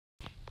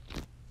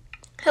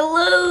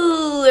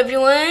Hello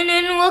everyone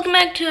and welcome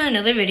back to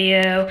another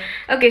video.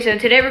 Okay, so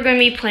today we're going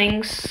to be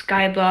playing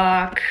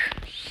Skyblock.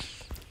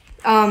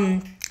 I've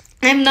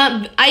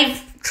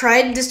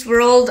tried this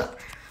world,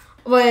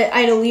 but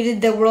I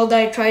deleted the world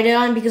I tried it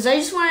on because I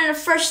just wanted a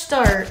fresh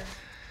start.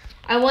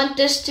 I want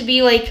this to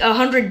be like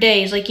 100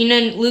 days, like, you know,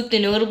 Luke the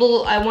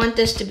Notable. I want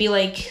this to be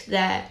like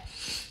that.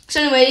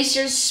 So anyways,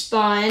 here's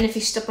spawn. If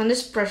you step on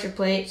this pressure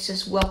plate, it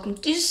says welcome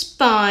to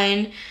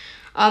spawn.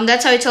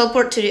 That's how I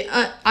teleport to the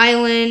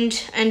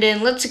island, and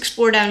then let's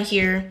explore down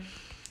here.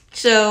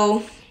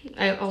 So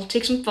I'll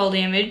take some fall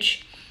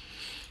damage.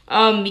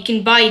 You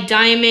can buy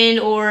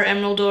diamond ore,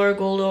 emerald ore,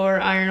 gold ore,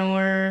 iron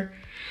ore,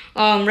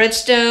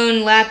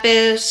 redstone,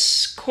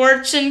 lapis,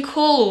 quartz, and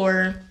coal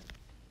ore.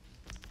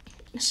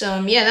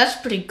 So yeah, that's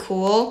pretty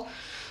cool.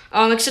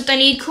 Except I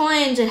need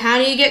coins, and how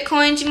do you get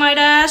coins, you might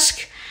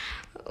ask?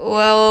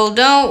 Well,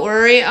 don't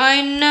worry, I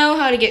know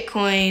how to get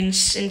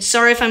coins. And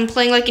sorry if I'm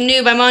playing like a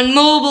noob, I'm on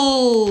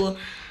mobile.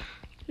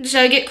 This is how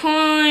I get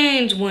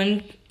coins.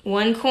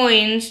 One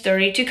coins,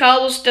 32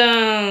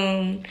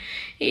 cobblestone.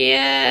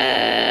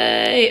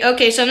 Yay.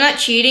 Okay, so I'm not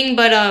cheating,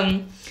 but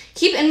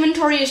keep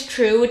inventory as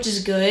true, which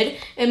is good.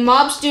 And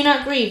mobs do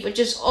not grieve, which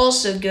is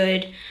also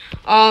good.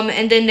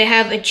 And then they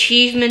have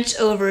achievements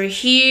over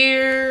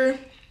here.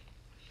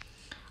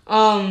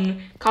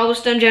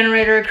 Cobblestone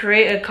generator,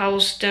 create a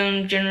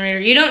cobblestone generator.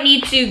 You don't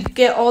need to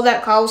get all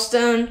that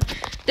cobblestone.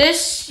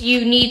 This,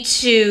 you need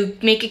to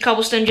make a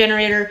cobblestone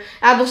generator.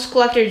 Apples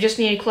collector, you just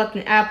need to collect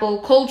an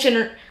apple. Coal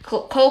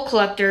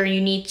collector,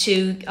 you need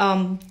to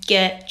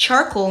get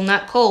charcoal,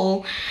 not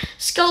coal.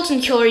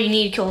 Skeleton killer, you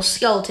need to kill a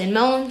skeleton.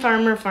 Melon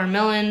farmer, farm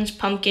melons,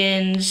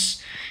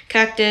 pumpkins,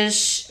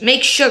 cactus,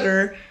 make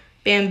sugar,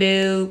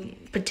 bamboo,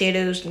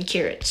 potatoes, and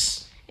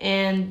carrots.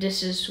 And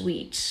this is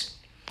wheat.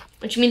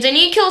 Which means I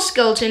need to kill a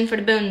skeleton for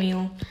the bone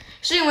meal.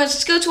 So anyways,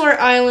 let's go to our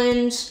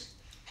island.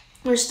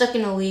 We're stuck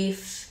in a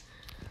leaf.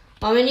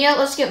 And yeah,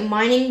 let's get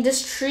mining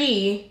this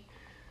tree.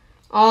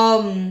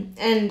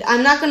 And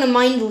I'm not going to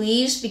mine the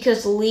leaves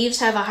because the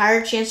leaves have a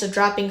higher chance of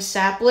dropping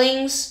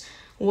saplings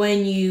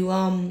when you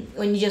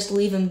just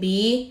leave them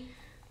be.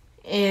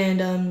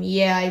 And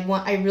yeah,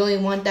 I really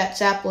want that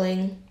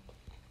sapling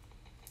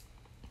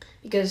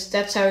because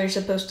that's how you're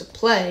supposed to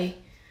play.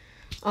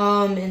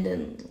 And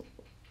then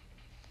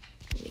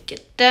let me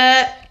get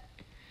that.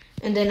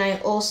 And then I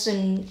also,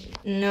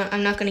 no,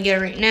 I'm not going to get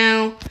it right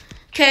now.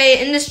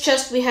 Okay, in this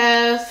chest we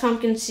have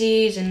pumpkin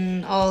seeds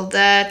and all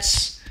that.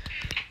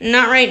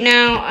 Not right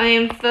now. I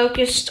am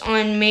focused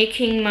on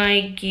making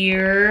my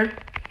gear.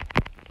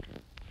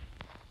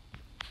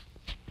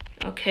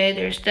 Okay,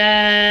 there's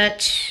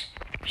that.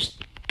 There's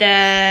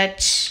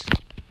that.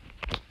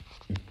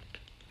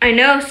 I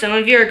know some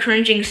of you are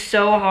cringing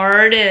so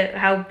hard at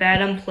how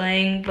bad I'm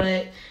playing,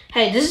 but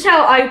hey, this is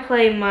how I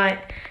play my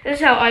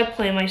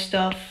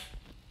stuff.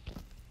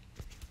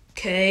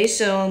 Okay,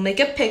 so I'll make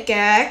a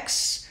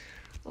pickaxe.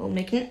 I'll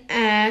make an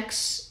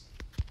axe.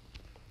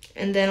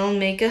 And then I'll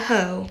make a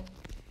hoe.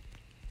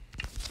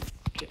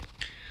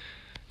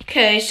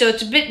 Okay, so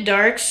it's a bit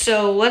dark,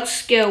 so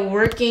let's get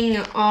working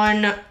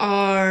on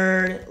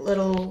our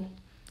little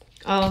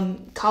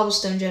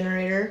cobblestone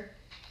generator.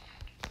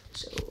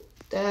 So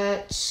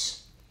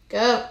that's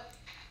go.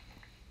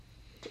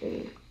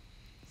 3,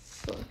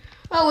 4.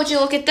 Oh, would you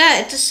look at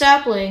that? It's a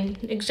sapling.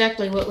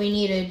 Exactly what we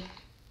needed.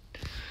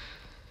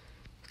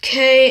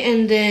 Okay,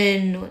 and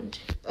then...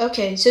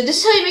 Okay, so this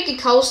is how you make a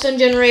cobblestone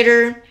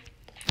generator.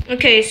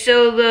 Okay,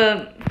 so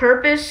the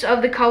purpose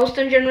of the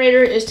cobblestone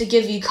generator is to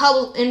give you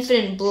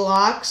infinite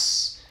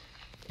blocks.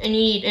 And you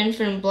need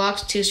infinite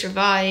blocks to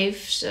survive,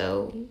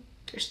 so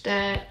there's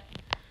that.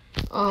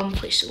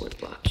 Place a wood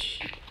block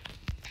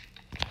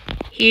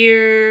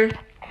here.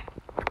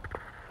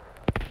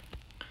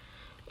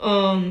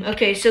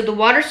 Okay, so the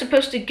water's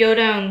supposed to go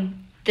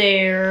down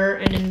there,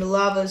 and then the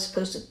lava is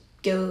supposed to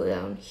go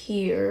down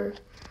here.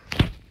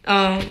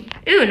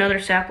 Ooh, another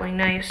sapling,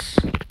 nice.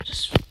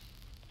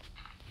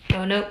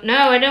 Oh, no,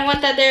 I didn't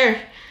want that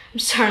there. I'm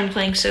sorry, I'm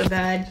playing so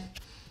bad.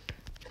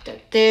 Put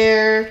that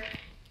there.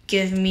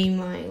 Give me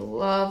my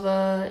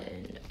lava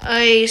and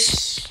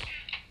ice.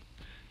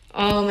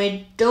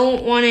 I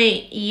don't want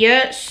it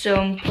yet, so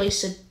I'm gonna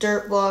place a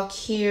dirt block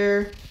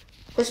here.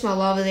 Place my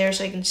lava there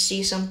so I can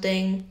see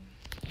something.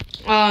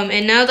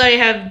 And now that I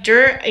have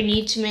dirt, I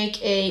need to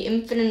make a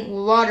infinite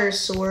water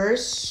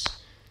source.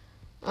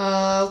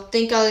 I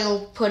think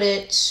I'll put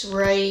it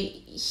right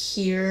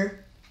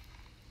here.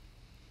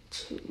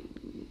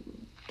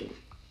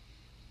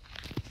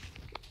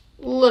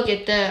 Look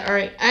at that.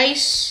 Alright,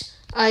 ice,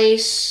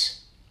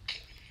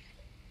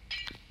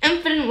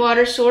 infinite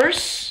water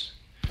source.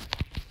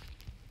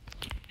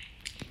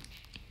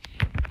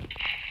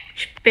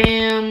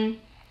 Bam.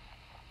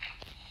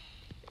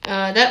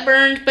 That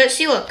burned, but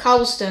see, look,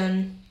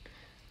 cobblestone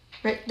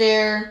right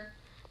there.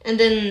 And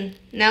then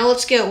now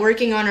let's get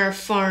working on our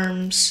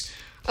farms.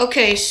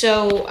 Okay,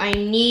 so I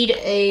need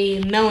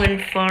a melon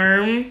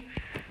farm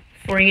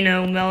for, you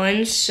know,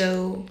 melons.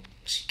 So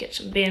let's get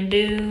some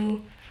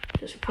bamboo.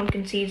 Those are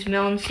pumpkin seeds,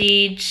 melon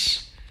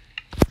seeds.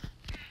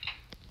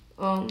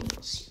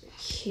 Let's see right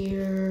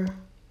here.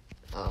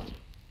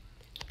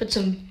 Put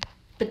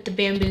the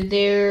bamboo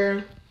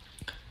there.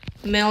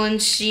 Melon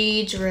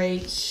seeds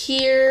right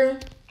here.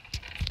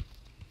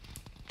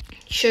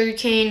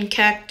 Sugarcane,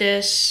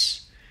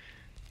 cactus.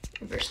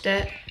 Reverse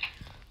that.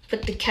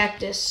 Put the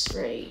cactus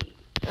right.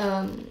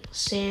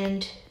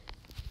 Sand,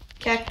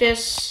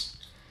 cactus.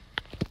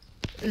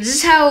 This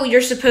is how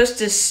you're supposed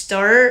to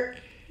start.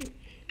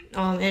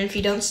 And if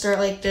you don't start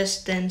like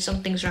this, then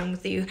something's wrong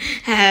with you.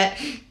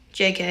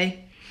 JK.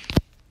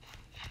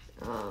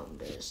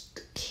 There's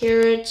the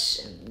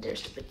carrots, and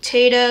there's the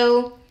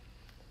potato.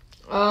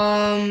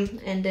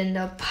 And then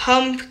the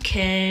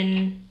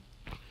pumpkin.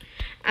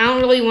 I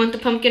don't really want the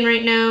pumpkin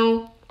right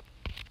now.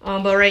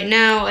 But right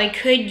now, I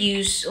could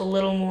use a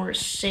little more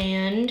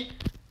sand.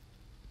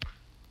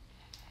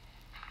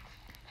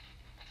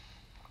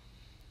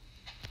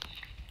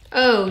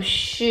 Oh,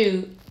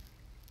 shoot.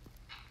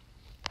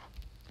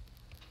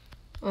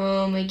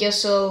 I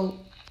guess I'll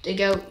dig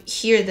out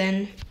here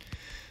then.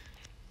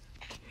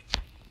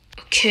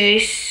 Okay,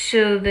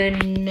 so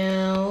then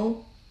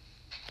now...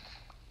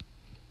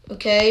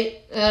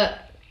 Okay,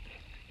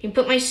 you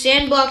put my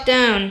sand block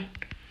down.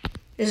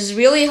 This is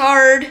really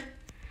hard.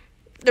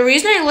 The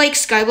reason I like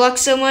Skyblock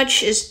so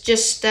much is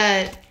just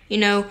that, you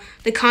know,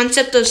 the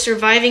concept of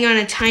surviving on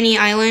a tiny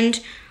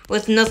island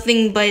with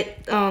nothing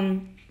but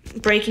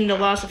breaking the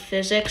laws of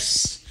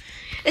physics.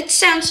 It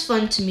sounds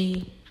fun to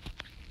me.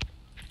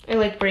 I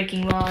like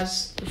breaking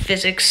laws of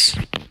physics.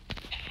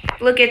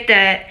 Look at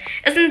that.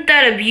 Isn't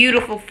that a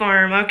beautiful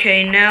farm?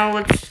 Okay, now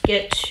let's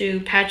get to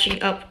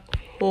patching up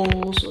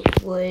holes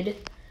with wood,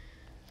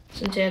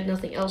 since I have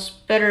nothing else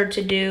better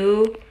to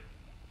do.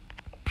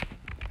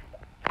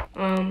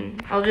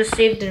 I'll just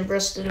save the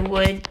rest of the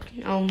wood.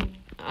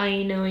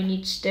 I know I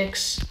need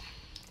sticks.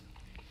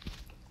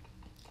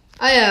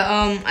 Oh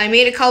yeah, I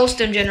made a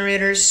cobblestone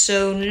generator,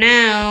 so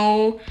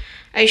now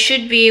I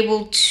should be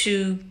able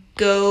to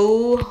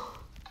go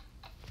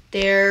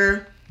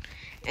there.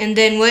 And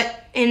then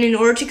and in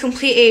order to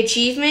complete an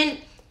achievement,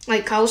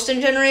 like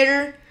cobblestone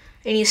generator,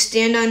 and you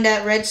stand on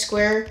that red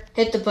square,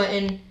 hit the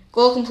button,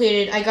 goal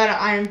completed, I got an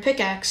iron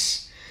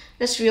pickaxe.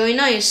 That's really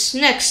nice.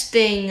 Next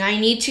thing, I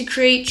need to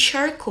create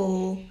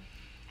charcoal,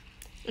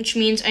 which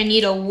means I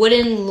need a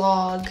wooden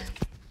log.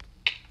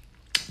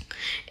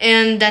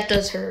 And that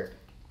does hurt.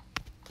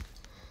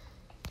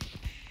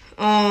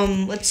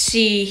 Let's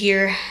see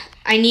here.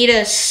 I need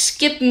to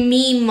skip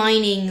me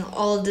mining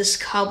all of this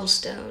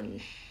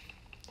cobblestone.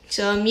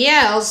 So,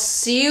 yeah, I'll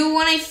see you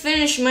when I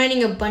finish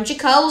mining a bunch of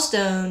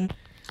cobblestone.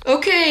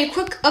 Okay,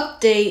 quick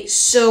update.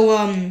 So,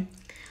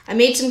 I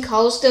made some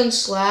cobblestone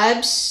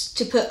slabs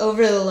to put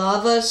over the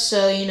lava,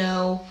 so, you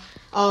know,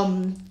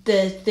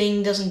 the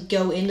thing doesn't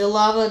go into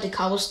lava, the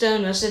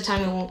cobblestone. Most of the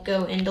time it won't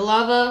go into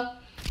lava.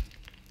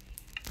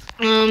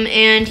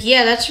 And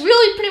yeah, that's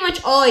really pretty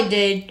much all I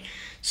did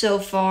so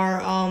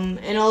far.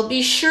 And I'll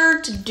be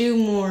sure to do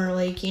more,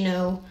 like, you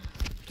know,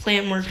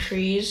 plant more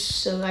trees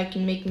so I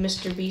can make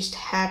Mr. Beast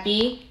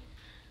happy.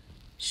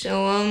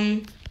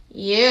 So,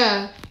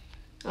 yeah.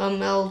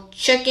 I'll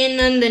check in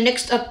on the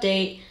next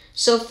update.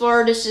 So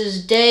far, this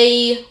is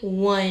day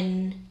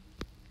 1.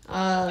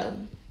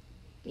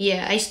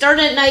 Yeah, I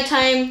started at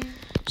nighttime,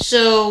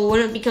 so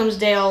when it becomes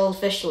day, I'll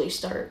officially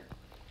start.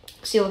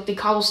 See, look, the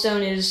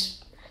cobblestone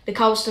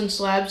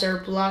slabs are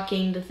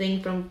blocking the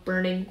thing from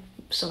burning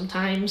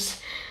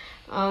sometimes.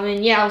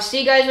 And yeah, I'll see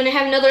you guys when I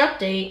have another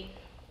update.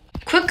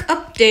 Quick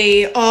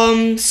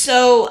update.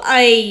 So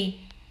I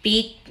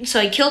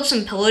killed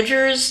some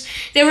pillagers.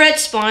 They were at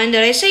spawn.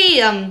 Did I say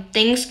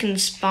things can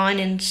spawn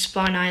in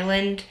Spawn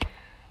Island?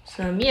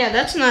 So yeah,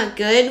 that's not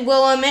good.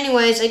 Well,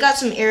 anyways, I got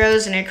some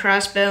arrows and a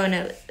crossbow and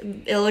a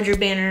villager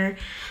banner.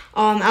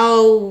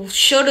 I'll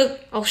show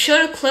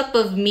the clip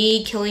of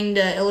me killing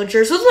the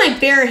villagers with my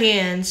bare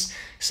hands.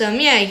 So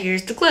yeah,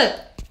 here's the clip.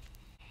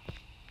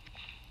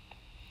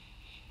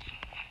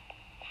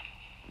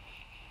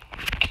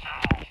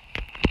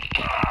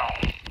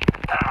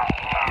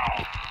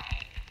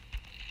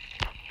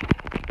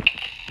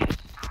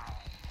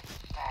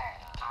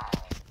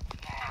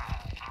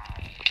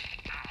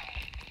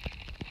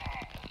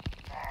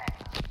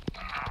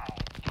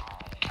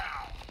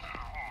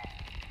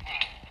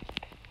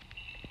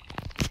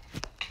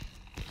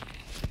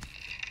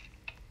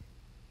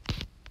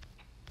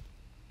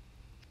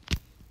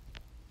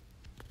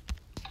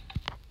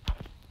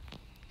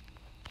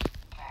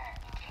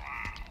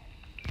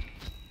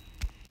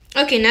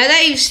 Okay, now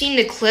that you've seen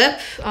the clip,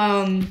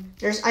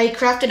 I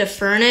crafted a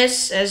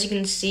furnace, as you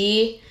can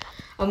see.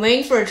 I'm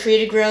waiting for a tree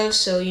to grow,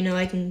 so, you know,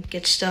 I can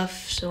get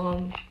stuff.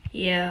 So,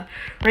 yeah.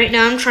 Right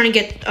now I'm trying to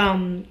get,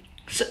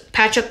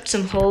 patch up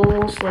some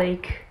holes,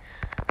 like,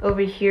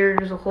 over here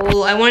there's a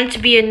hole. I want it to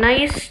be a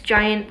nice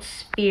giant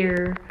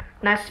sphere.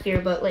 Not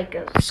sphere, but like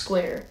a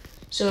square.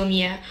 So,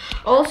 yeah.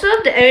 Also,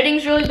 if the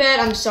editing's really bad,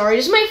 I'm sorry.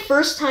 This is my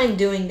first time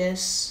doing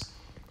this.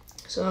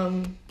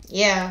 So,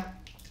 yeah.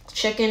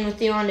 Check in with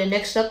you on the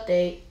next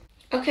update.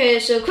 Okay,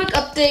 so quick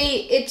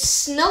update.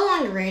 It's no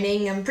longer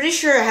raining. I'm pretty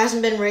sure it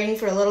hasn't been raining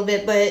for a little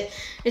bit, but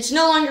it's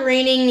no longer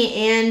raining,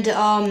 and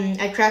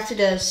I crafted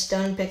a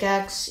stone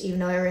pickaxe, even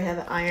though I already have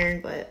an iron,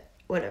 but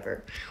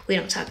whatever. We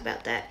don't talk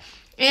about that.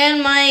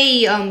 And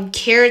my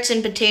carrots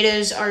and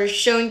potatoes are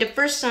showing the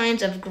first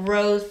signs of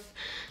growth.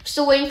 I'm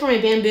still waiting for my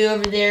bamboo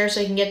over there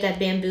so I can get that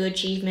bamboo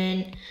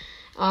achievement.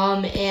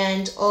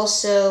 And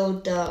also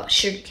the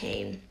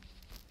sugarcane.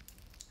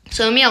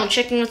 So yeah, I'll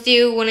check in with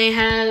you when I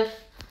have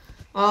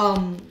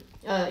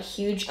a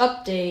huge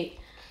update.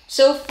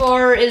 So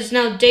far it's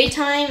now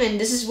daytime, and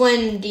this is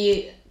when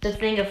the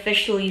thing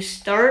officially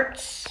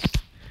starts.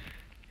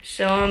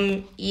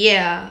 So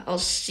yeah, I'll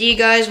see you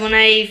guys when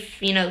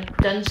I've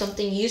done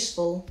something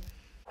useful.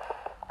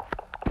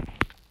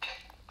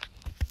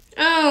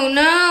 Oh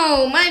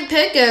no, my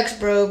pickaxe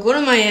broke. What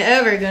am I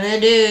ever gonna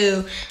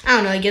do? I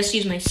don't know, I guess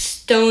use my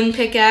stone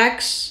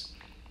pickaxe.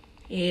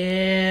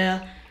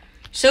 Yeah.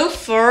 So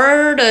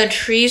far, the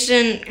trees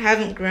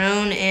haven't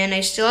grown, and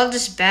I still have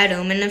this bad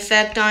omen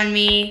effect on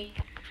me.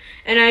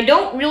 And I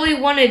don't really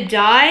want to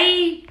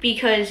die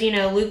because,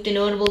 Luke the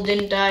Notable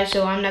didn't die,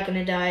 so I'm not going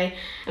to die.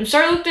 I'm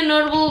sorry, Luke the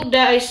Notable,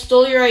 that I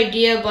stole your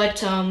idea,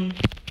 but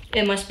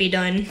it must be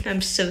done.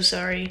 I'm so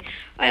sorry.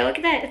 Alright, look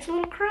at that. It's a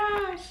little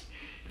cross.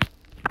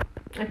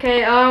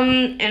 Okay,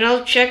 and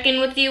I'll check in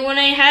with you when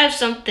I have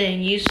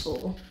something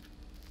useful.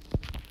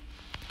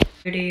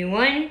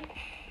 31.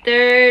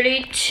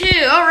 32.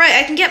 All right,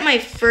 I can get my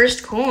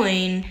first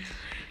coin.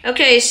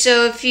 Okay,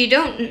 so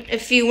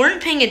if you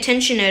weren't paying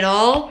attention at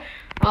all,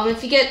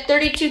 if you get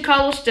 32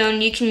 cobblestone,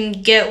 you can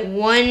get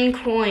 1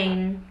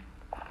 coin.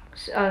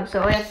 So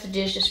all I have to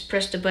do is just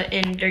press the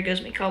button. There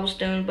goes my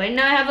cobblestone. But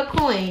now I have a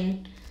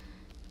coin.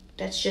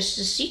 That's just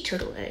a sea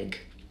turtle egg.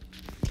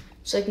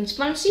 So I can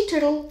spawn a sea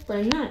turtle, but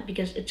I'm not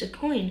because it's a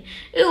coin.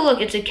 Ew, look,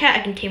 it's a cat.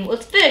 I can tame it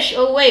with fish.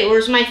 Oh wait,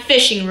 where's my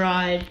fishing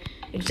rod?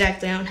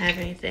 Exactly, I don't have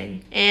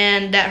anything.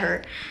 And that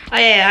hurt. Oh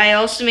yeah, I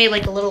also made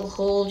like a little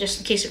hole just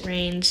in case it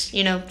rains.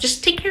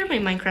 Just take care of my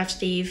Minecraft,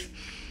 Steve.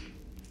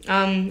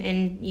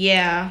 And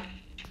yeah.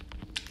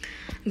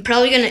 I'm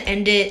probably gonna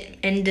end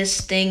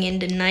this thing in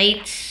the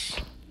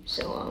night.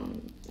 So,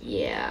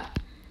 yeah.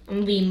 I'm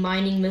gonna be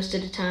mining most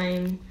of the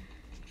time.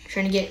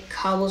 Trying to get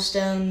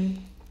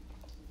cobblestone.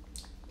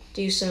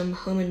 Do some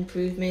home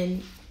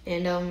improvement.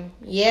 And,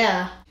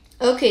 yeah.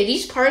 Okay,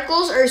 these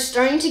particles are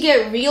starting to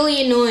get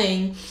really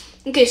annoying.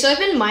 Okay, so I've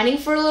been mining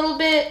for a little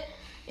bit,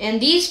 and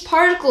these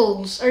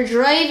particles are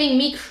driving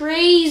me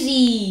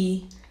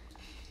crazy.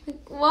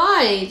 Like,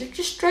 why? They're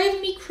just driving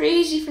me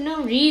crazy for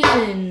no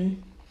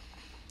reason.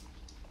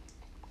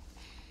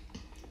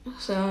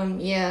 So,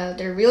 yeah,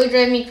 they're really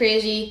driving me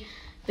crazy.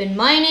 Been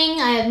mining,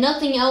 I have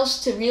nothing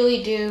else to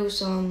really do,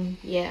 so,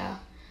 yeah.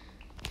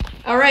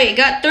 Alright,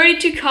 got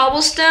 32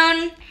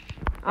 cobblestone,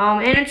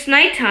 and it's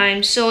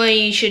nighttime, so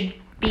I should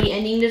be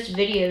ending this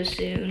video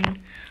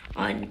soon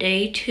on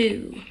day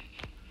 2.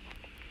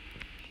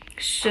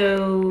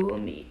 So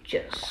let me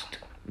just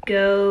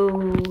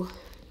go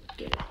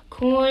get a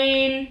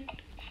coin,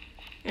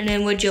 and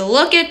then would you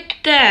look at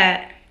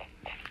that?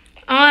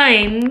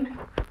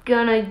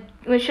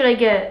 What should I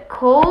get,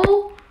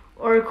 coal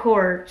or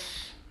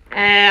quartz?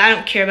 I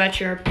don't care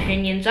about your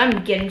opinions.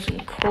 I'm getting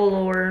some coal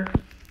ore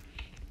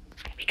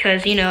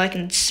because I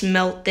can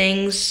smelt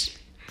things,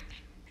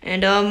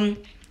 and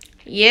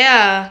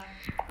yeah.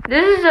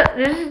 This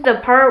is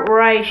the part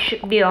where I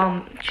should be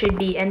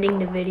ending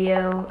the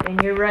video, and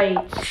you're right.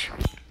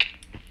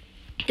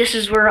 This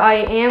is where I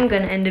am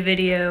gonna end the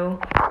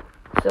video.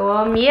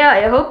 So yeah,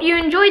 I hope you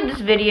enjoyed this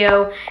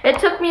video. It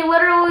took me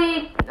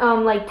literally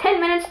like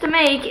 10 minutes to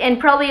make and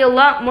probably a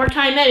lot more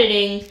time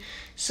editing.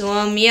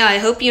 So yeah, I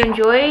hope you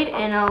enjoyed,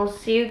 and I'll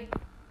see you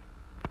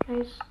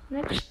guys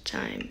next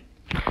time.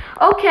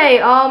 Okay,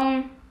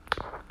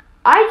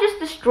 I just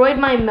destroyed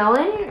my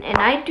melon, and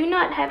I do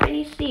not have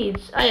any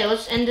seeds. Oh yeah,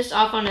 let's end this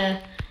off on a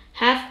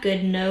half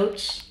good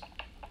note.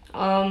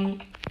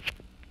 What?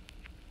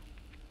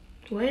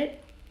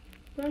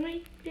 Where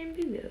my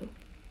bamboo go?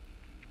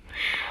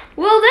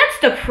 Well, that's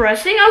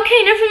depressing.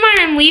 Okay, never mind.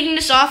 I'm leaving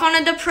this off on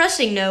a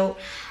depressing note.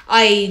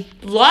 I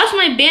lost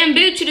my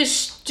bamboo to this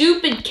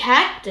stupid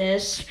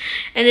cactus,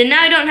 and then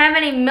now I don't have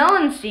any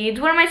melon seeds.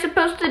 What am I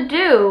supposed to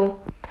do?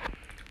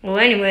 Well,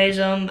 anyways,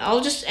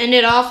 I'll just end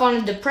it off on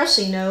a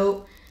depressing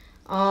note,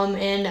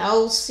 and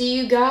I'll see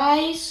you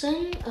guys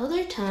some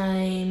other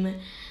time.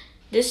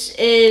 This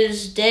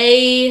is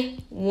day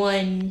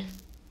 1.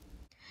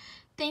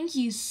 Thank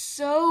you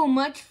so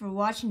much for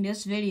watching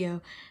this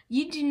video.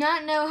 You do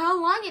not know how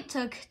long it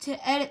took to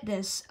edit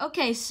this.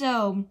 Okay,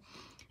 so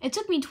it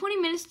took me 20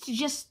 minutes to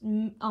just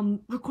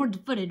record the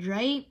footage,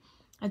 right?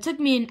 It took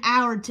me an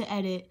hour to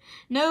edit.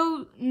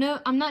 No,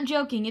 I'm not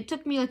joking. It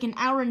took me like an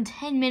hour and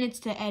 10 minutes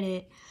to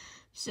edit.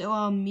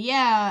 So,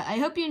 yeah, I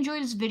hope you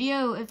enjoyed this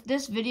video. If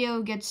this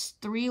video gets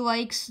 3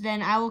 likes,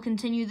 then I will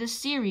continue this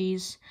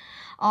series.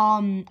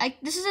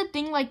 This is a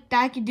thing like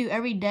that I could do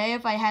every day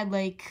if I had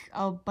like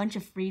a bunch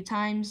of free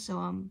time.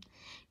 So,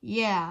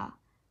 yeah.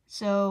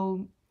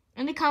 So,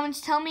 In the comments,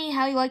 tell me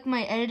how you like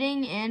my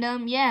editing,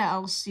 and yeah,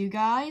 I'll see you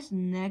guys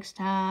next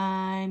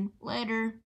time. Later.